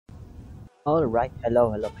Alright,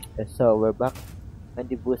 hello, Peter. So we're back on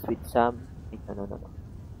the booth with Sam. Wait, no.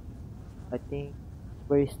 I think,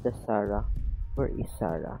 where is the Sarah? Where is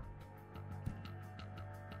Sarah?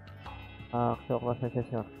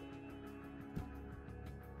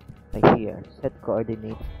 Right here. Set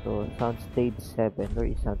coordinates to soundstage 7. Where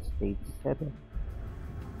is soundstage 7?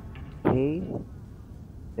 Okay,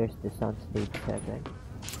 there's the soundstage 7.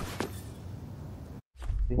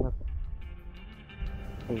 We have,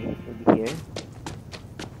 okay, maybe here.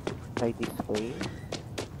 Try this way.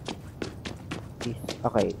 This,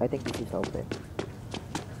 okay, I think this is open.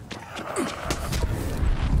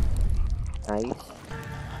 Nice.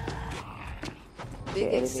 Big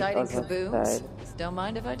Okay, exciting eliminate all kaboons. hostile. Don't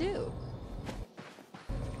mind if I do.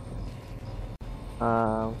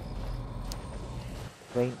 Um,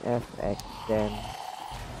 Rain FX, then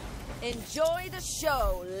Enjoy the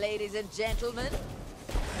show, ladies and gentlemen.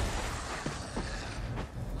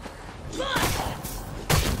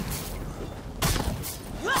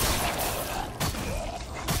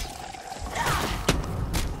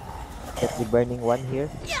 get the burning one here.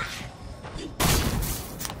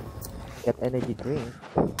 Get energy drink.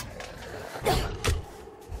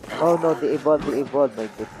 Oh no, they evolved, my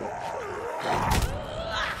goodness.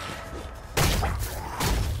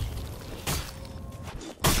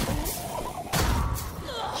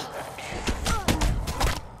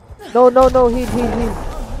 No,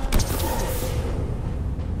 heal.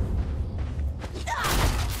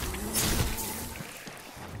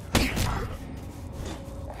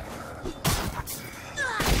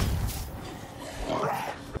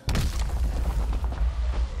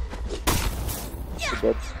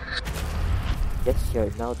 Dead. Yes, you're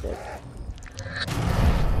now dead.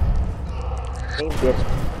 Aim bitch.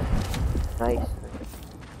 Nice.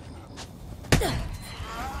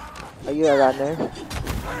 Are you a runner?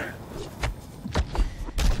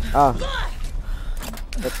 Ah,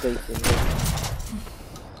 that's crazy.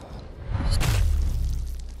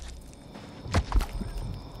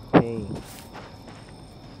 Okay.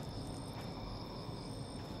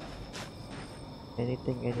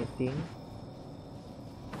 Anything?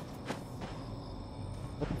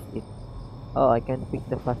 What is it? Oh, I can pick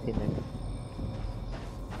the fascinator.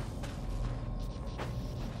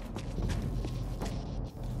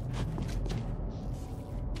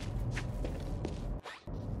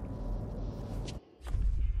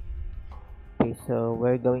 Okay, so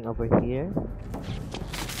we're going over here.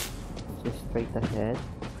 Just straight ahead.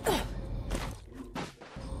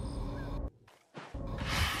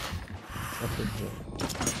 What's in here?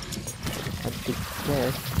 Antique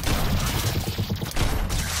chest.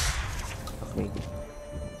 Okay.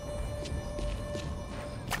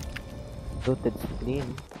 Looted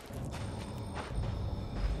screen.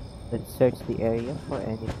 Let's search the area for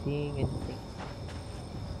anything.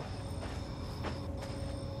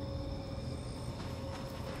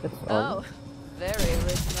 That's all. Oh, very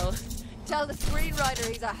original. Tell the screenwriter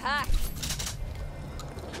he's a hack.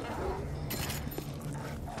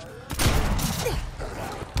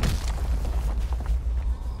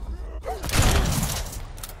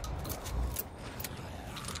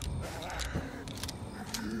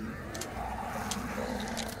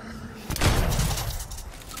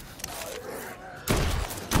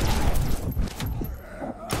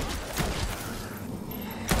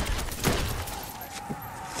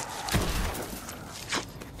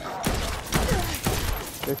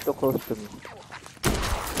 You're too close to me.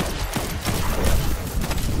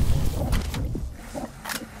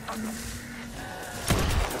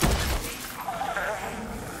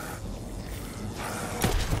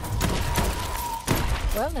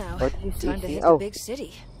 Well now, What did you time to see? hit Oh, the big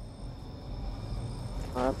city.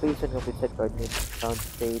 please and complete set coordinates.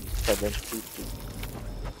 Soundstage 7 city.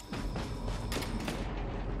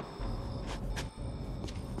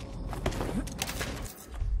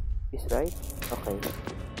 Is right? Okay.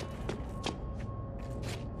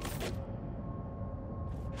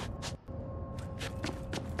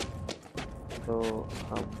 So,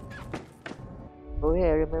 oh yeah,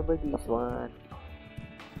 I remember this one.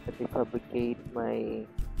 Let me fabricate my...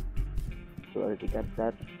 You already got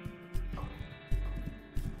that.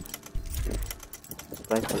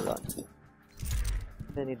 Rifle launch.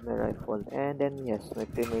 I need my rifle. And then, yes, my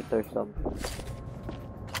cremator something.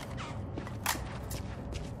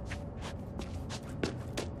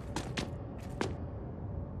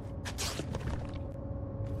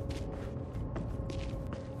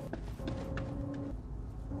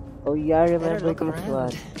 Oh yeah, I Better remember look this one.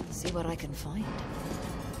 around. See what I can find.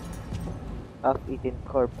 Half-eaten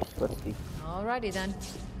corpse was this. Alrighty then.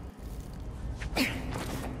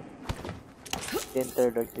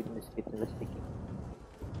 Enter Dark Sickness Kit Investigate.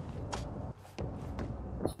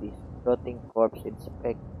 this? Rotting corpse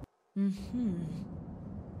inspect.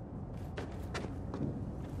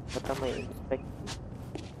 What am I inspecting?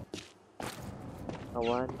 I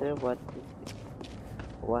wonder what is it?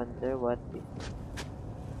 Wonder what is it?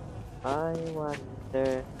 I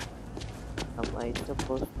wonder. Am I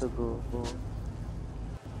supposed to go?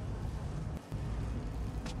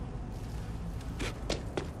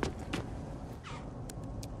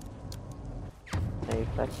 I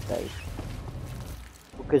flashlight.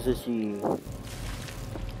 Because she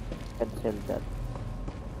can sell that.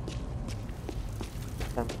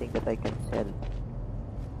 Something that I can sell.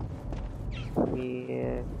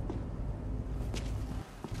 Here.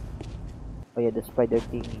 Oh yeah, the spider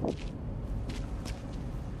thingy.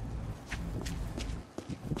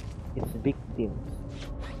 It's victims.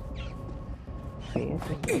 Okay, I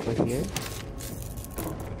think over here.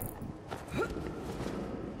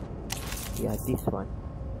 Yeah, this one.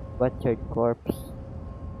 Butchered corpse.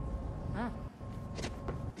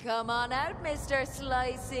 Come on out, Mr.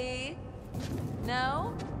 Slicey.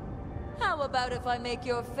 No? How about if I make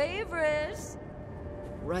your favorite?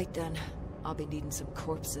 Right then. I'll be needing some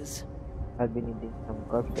corpses. I'll be needing some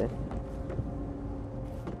corpses.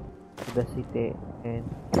 To the city and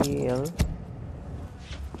kill.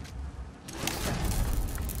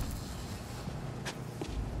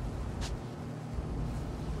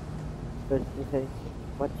 First,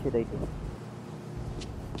 what should I do?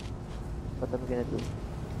 What am I gonna do?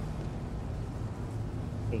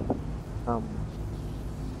 Okay.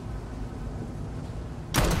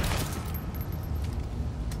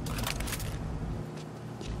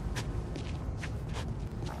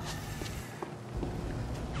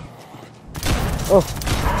 Oh!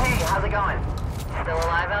 Hey, how's it going? Still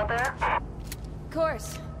alive out there? Of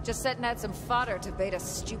course. Just setting out some fodder to bait a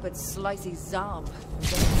stupid slicey zomb.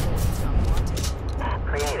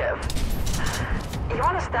 Creative. You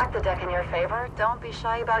want to stack the deck in your favor? Don't be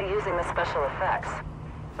shy about using the special effects.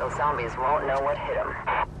 Those zombies won't know what hit them.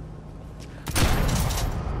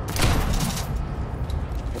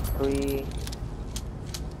 3.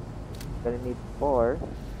 Gonna need 4.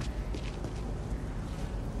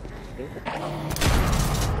 Okay.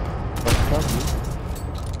 That's zombie.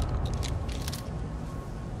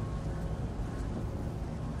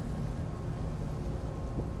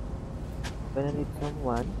 Gonna need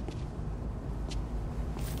someone.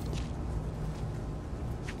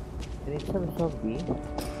 I need some zombie.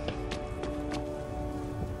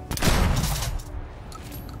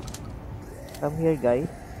 Come here, guys.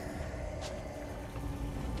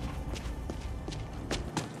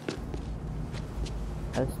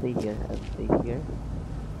 I'll stay here.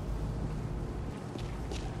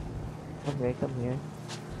 Come here.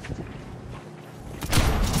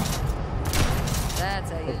 That's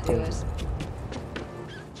how you do it.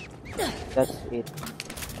 That's it.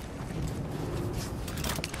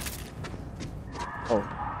 Oh.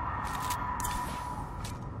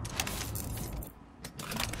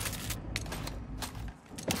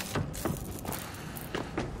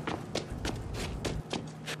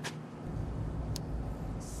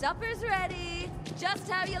 Supper's ready. Just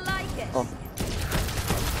how you like it. Oh.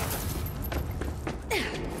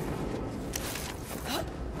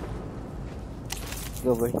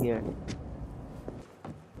 Go over here.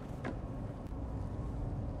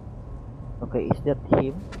 Okay, is that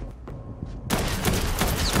him?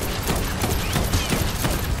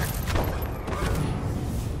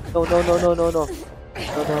 No. No.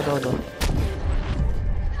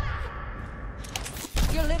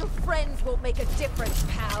 Your little friends won't make a difference,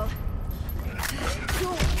 pal.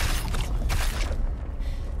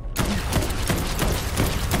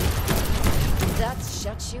 That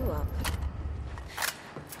shuts you up.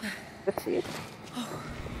 That's it.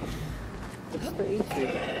 It's so easy.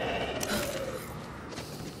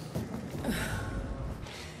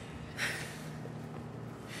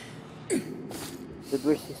 Dude,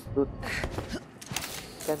 where's his loot?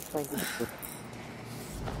 Can't find his loot.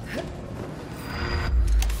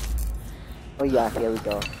 Oh yeah, here we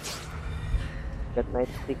go. Got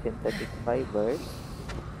nightstick and static fibers.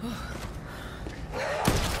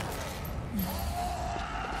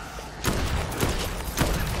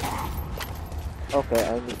 Okay,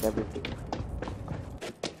 I need everything.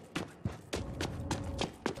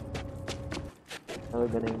 Now we're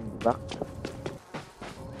gonna back.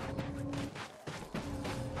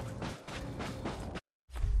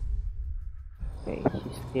 Okay,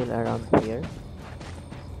 she's still around here.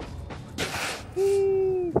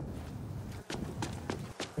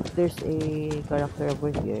 If there's a character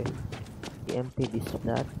over here, we empty this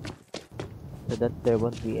flat so that there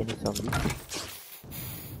won't be any zombies.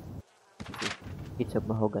 It's of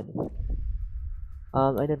mahogany.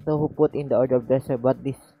 I don't know who put in the order of dessert, but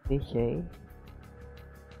this cliche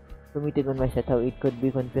permitted on my set how it could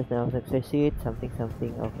be confused now. Succeed something.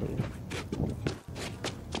 Okay.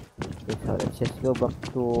 Okay, so let's just go back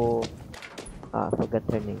to forgot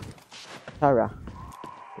her name. Sarah.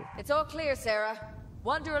 It's all clear, Sarah.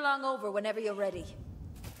 Wander along over whenever you're ready.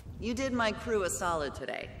 You did my crew a solid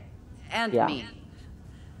today. And Yeah. me.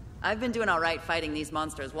 I've been doing alright fighting these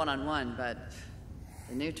monsters one-on-one, but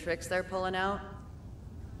the new tricks they're pulling out?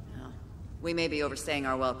 Well, we may be overstaying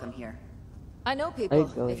our welcome here. I know Are you people,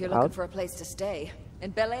 going if you're looking out? for a place to stay.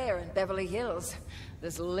 In Bel Air and Beverly Hills.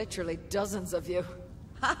 There's literally dozens of you.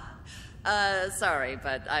 Sorry,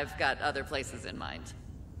 but I've got other places in mind.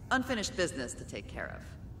 Unfinished business to take care of.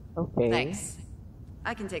 Okay. Thanks.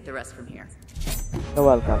 I can take the rest from here. You're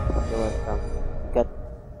welcome. Got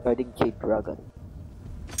Guarding Jade Dragon.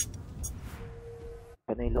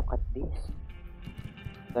 Can I look at this?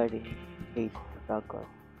 Guarding Jade Dragon.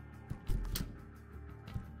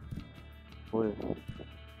 Full.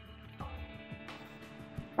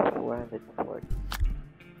 440.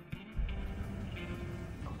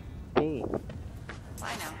 Okay.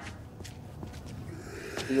 Bye now.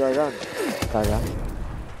 See you around, Sarah.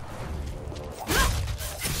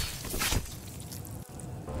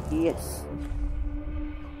 Yes.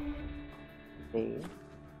 Okay.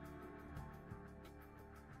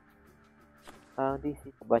 This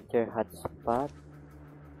is Butcher Hotspot.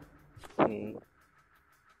 Okay.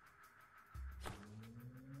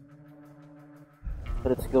 So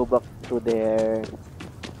let's go back to their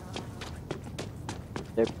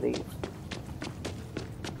place.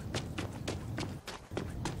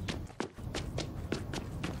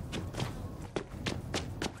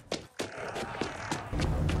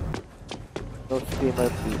 No screamer,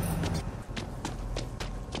 please.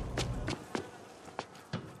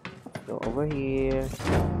 Let's go over here.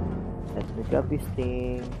 Let me grab this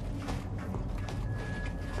thing.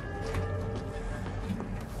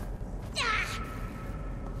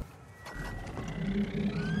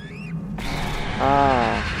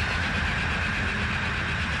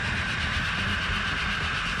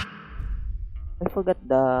 I forgot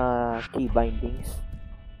the key bindings.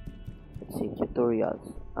 Let's see,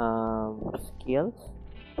 tutorials. Skills,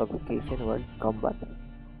 fabrication, world, combat.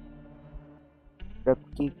 Drop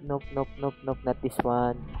kick, nope, not this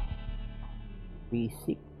one.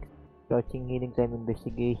 Basic. Crouching, healing, climb,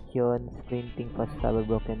 investigation, sprinting, fast travel,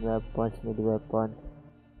 broken weapons, mid weapon.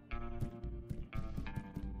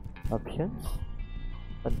 Options,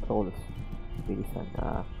 controls, release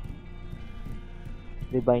attack.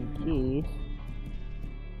 Rebind keys.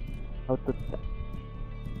 How to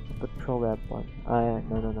throw weapon.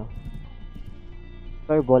 No.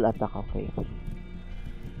 Fireball attack, okay. Let's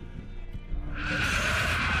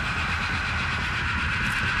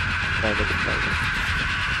try this.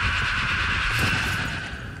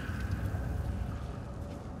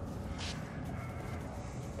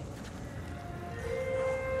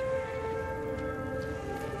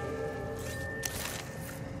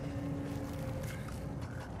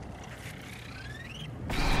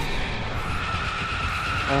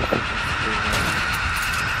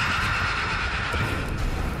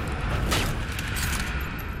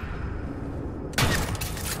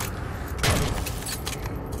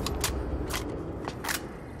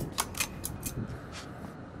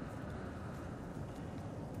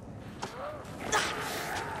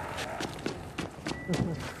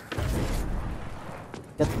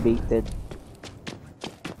 Got baited.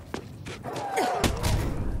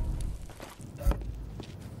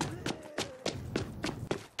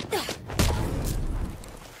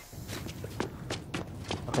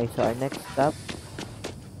 Okay, so our next stop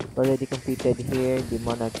already completed here, the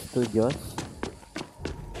Monarch Studios.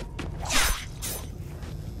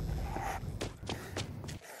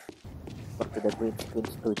 Back to the Green Screen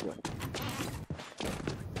Studio.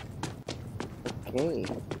 Okay.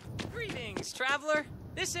 Greetings, traveler.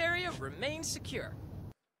 This area remains secure.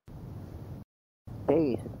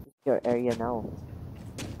 Okay, so this is your area now.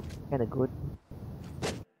 Kinda good.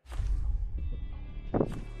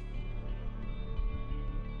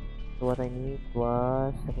 So what I need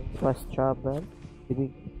was, I think, fast travel. Did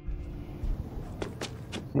we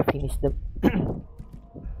finish the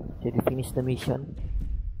did we finish the mission?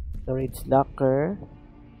 Storage locker,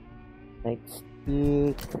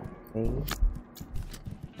 nightstick. Okay,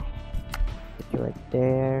 put you right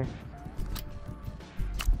there.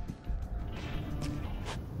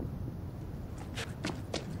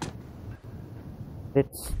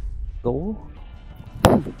 Let's go.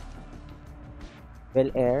 Bel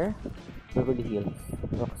Air, Beverly Hills,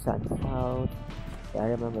 Roxanne's house. Yeah,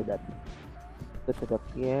 I remember that. Go to the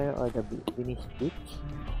pier or the Venice Beach,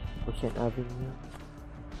 Ocean Avenue.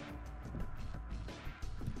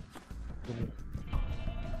 Venice.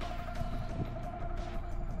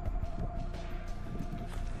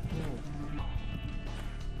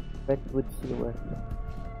 Redwood Sewer.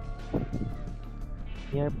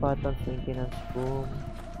 Near Patton's maintenance room.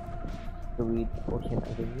 With Ocean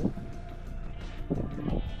Avenue.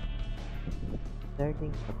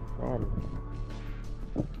 Starting Hotel.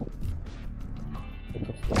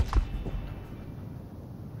 Interesting.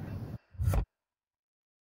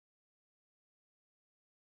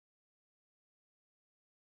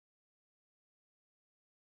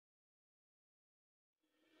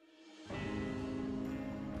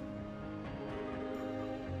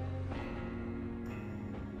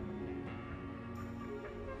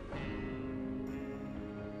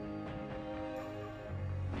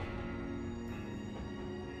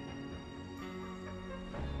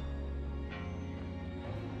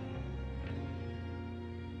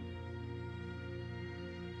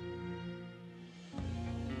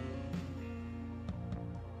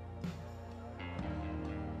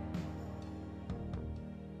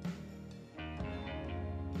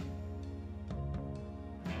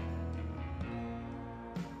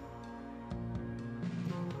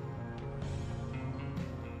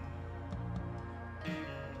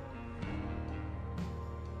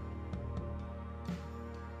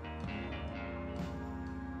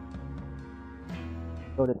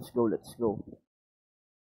 So let's go.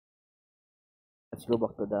 Let's go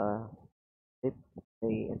back to the ship.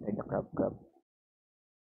 They enter the crab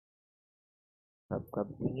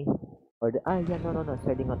thingy. Or the yeah, no,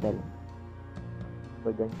 Sardine Hotel.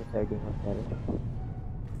 We're going to Sardine Hotel.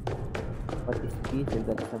 What is this? We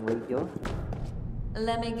got some radio.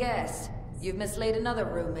 Let me guess. You've mislaid another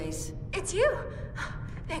roommate. It's you!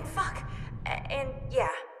 Thank fuck. And yeah,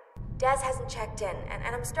 Daz hasn't checked in,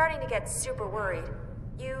 and I'm starting to get super worried.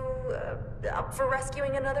 You, up for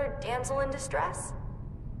rescuing another damsel in distress?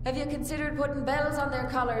 Have you considered putting bells on their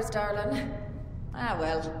collars, darling? Ah,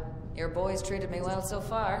 well, your boy's treated me well so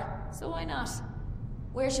far, so why not?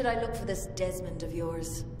 Where should I look for this Desmond of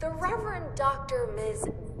yours? The Reverend Dr. Ms.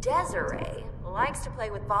 Desiree likes to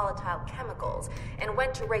play with volatile chemicals and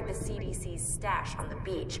went to raid the CDC's stash on the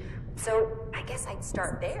beach. So I guess I'd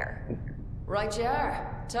start there. Right you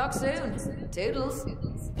are. Talk soon. Toodles.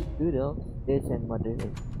 Doodle, this and mother.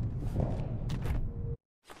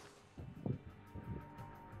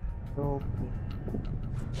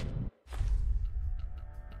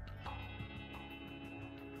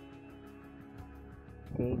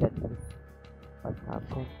 Okay, that is what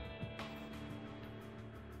happened.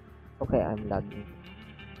 Okay, I'm lagging.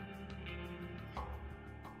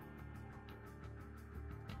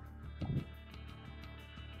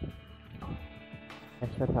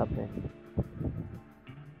 That's what happened.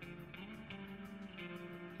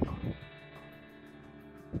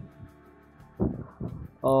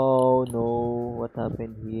 Oh no, what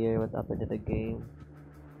happened here? What happened to the game?